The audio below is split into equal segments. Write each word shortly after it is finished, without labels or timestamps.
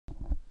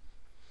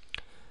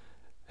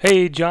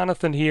Hey,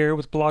 Jonathan here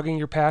with Blogging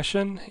Your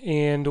Passion,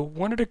 and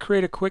wanted to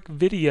create a quick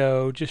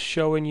video just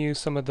showing you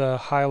some of the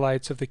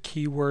highlights of the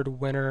Keyword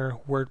Winner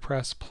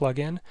WordPress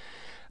plugin.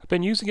 I've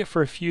been using it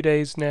for a few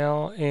days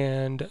now,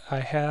 and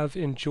I have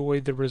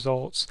enjoyed the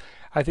results.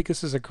 I think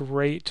this is a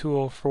great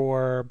tool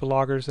for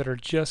bloggers that are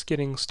just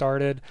getting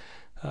started.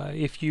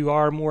 If you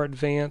are more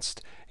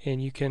advanced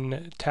and you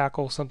can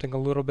tackle something a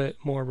little bit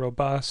more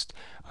robust,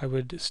 I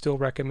would still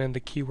recommend the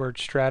Keyword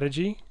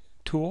Strategy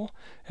tool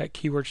at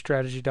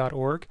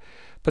keywordstrategy.org.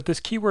 But this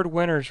keyword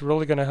winner is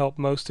really going to help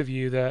most of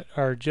you that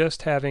are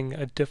just having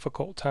a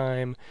difficult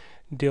time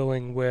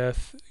dealing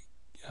with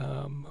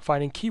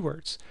finding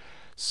keywords.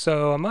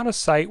 So I'm on a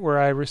site where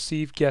I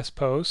receive guest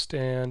posts,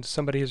 and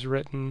somebody has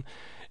written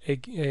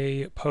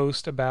a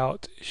post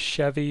about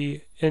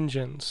Chevy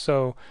engines.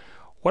 So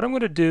what I'm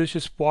going to do is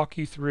just walk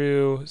you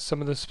through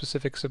some of the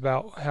specifics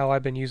about how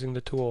I've been using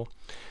the tool.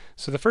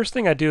 So the first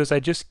thing I do is I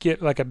just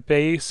get like a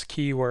base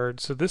keyword.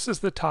 So this is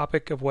the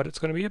topic of what it's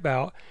going to be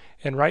about.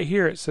 And right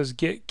here it says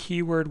get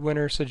keyword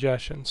winner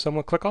suggestions. So I'm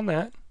going to click on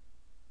that.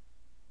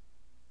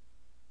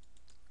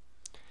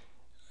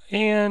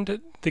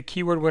 And the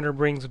keyword winner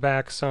brings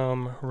back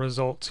some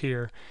results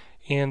here.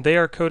 And they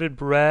are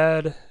coded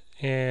red,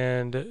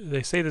 and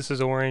they say this is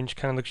orange,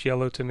 kind of looks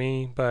yellow to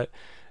me, but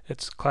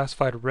it's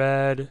classified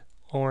red,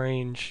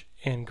 orange,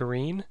 and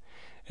green.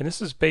 And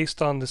this is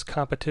based on this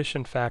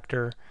competition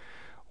factor,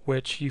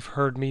 which you've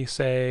heard me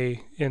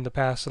say in the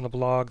past on the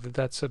blog that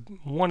that's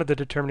one of the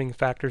determining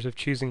factors of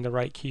choosing the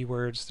right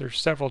keywords. There's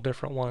several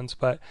different ones,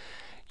 but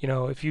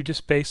if you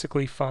just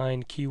basically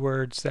find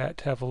keywords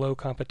that have low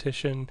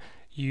competition,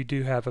 you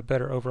do have a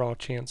better overall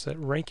chance at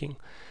ranking.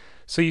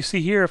 So you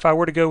see here, if I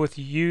were to go with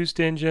used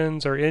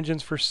engines or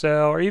engines for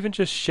sale or even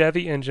just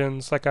Chevy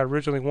engines like I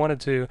originally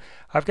wanted to,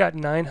 I've got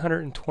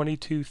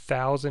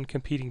 922,000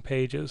 competing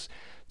pages.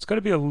 It's going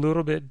to be a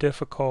little bit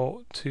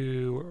difficult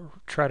to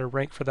try to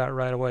rank for that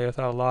right away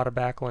without a lot of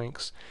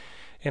backlinks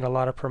and a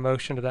lot of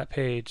promotion to that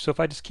page. So if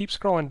I just keep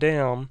scrolling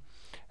down,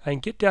 I can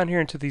get down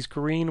here into these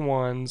green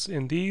ones,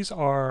 and these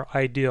are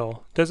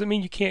ideal. Doesn't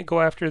mean you can't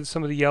go after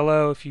some of the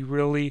yellow. If you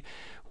really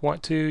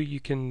want to, you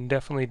can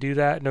definitely do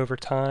that, and over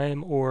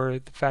time, or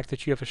the fact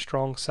that you have a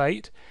strong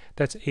site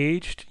that's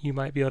aged, you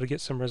might be able to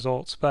get some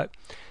results. But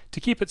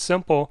to keep it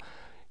simple,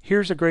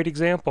 here's a great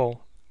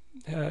example.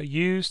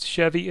 Used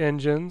Chevy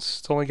engines.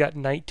 It's only got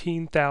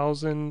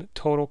 19,000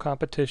 total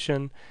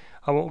competition.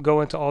 I won't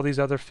go into all these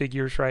other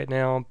figures right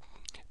now.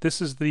 This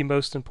is the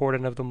most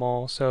important of them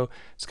all. So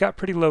it's got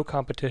pretty low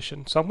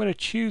competition. So I'm going to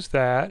choose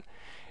that.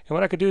 And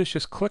what I could do is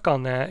just click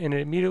on that, and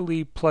it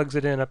immediately plugs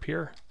it in up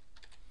here.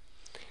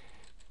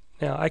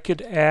 Now I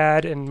could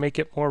add and make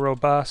it more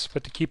robust,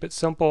 but to keep it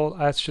simple,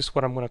 that's just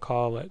what I'm going to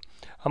call it.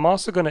 I'm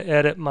also going to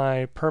edit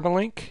my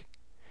permalink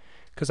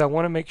because I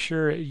want to make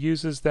sure it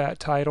uses that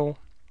title.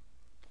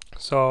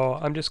 So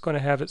I'm just going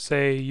to have it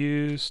say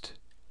used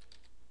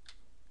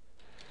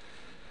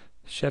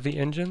Chevy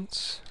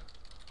engines.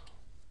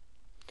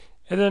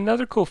 And then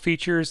another cool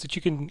feature is that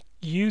you can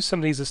use some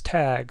of these as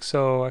tags.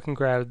 So I can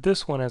grab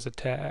this one as a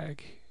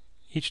tag.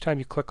 Each time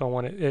you click on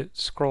one, it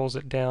scrolls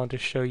it down to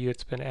show you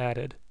it's been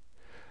added.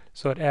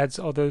 So it adds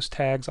all those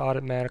tags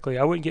automatically.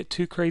 I wouldn't get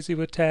too crazy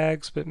with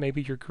tags, but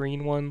maybe your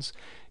green ones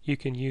you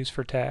can use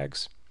for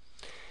tags.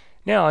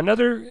 Now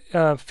another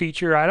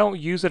feature, I don't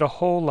use it a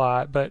whole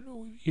lot, but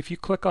if you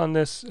click on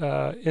this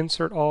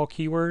insert all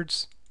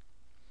keywords,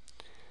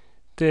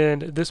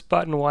 then this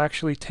button will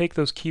actually take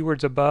those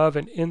keywords above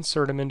and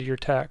insert them into your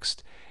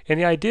text. And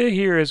the idea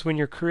here is when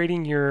you're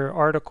creating your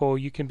article,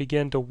 you can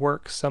begin to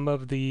work some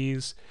of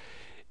these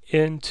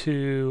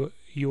into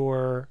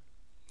your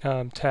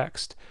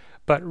text.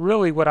 But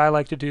really what I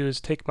like to do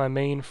is take my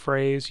main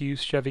phrase,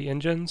 use Chevy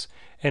engines,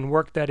 and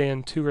work that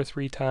in 2 or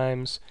 3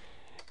 times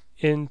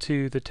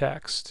into the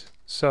text.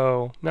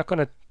 So I'm not going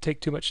to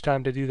take too much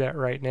time to do that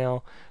right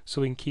now,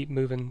 so we can keep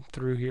moving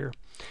through here.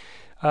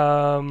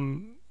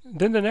 Then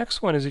the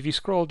next one is, if you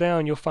scroll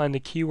down, you'll find the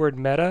keyword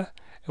meta.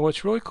 And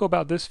what's really cool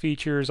about this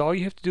feature is all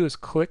you have to do is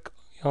click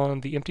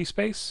on the empty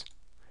space,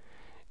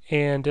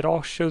 and it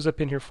all shows up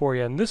in here for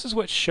you. And this is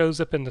what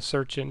shows up in the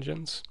search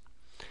engines.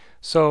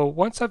 So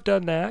once I've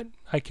done that,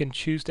 I can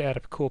choose to add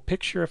a cool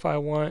picture if I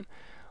want,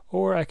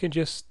 or I can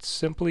just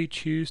simply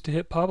choose to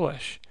hit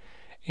publish.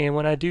 And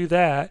when I do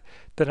that,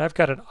 then I've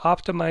got an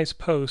optimized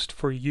post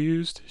for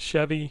used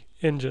Chevy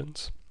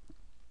engines.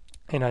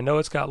 And I know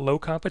it's got low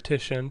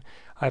competition.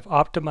 I've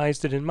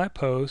optimized it in my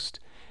post.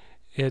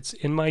 It's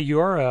in my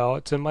URL.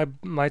 It's in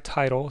my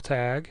title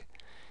tag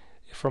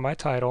for my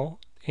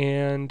title,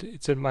 and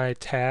it's in my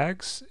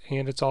tags,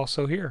 and it's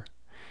also here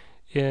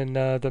in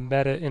the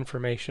meta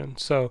information.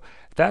 So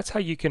that's how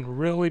you can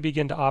really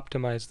begin to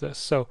optimize this.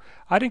 So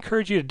I'd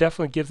encourage you to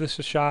definitely give this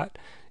a shot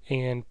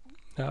and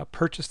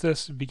purchase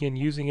this, begin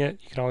using it.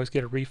 You can always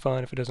get a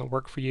refund if it doesn't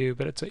work for you,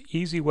 but it's an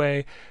easy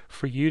way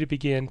for you to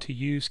begin to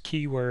use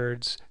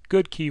keywords,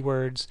 good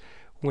keywords,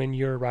 when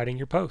you're writing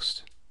your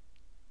post.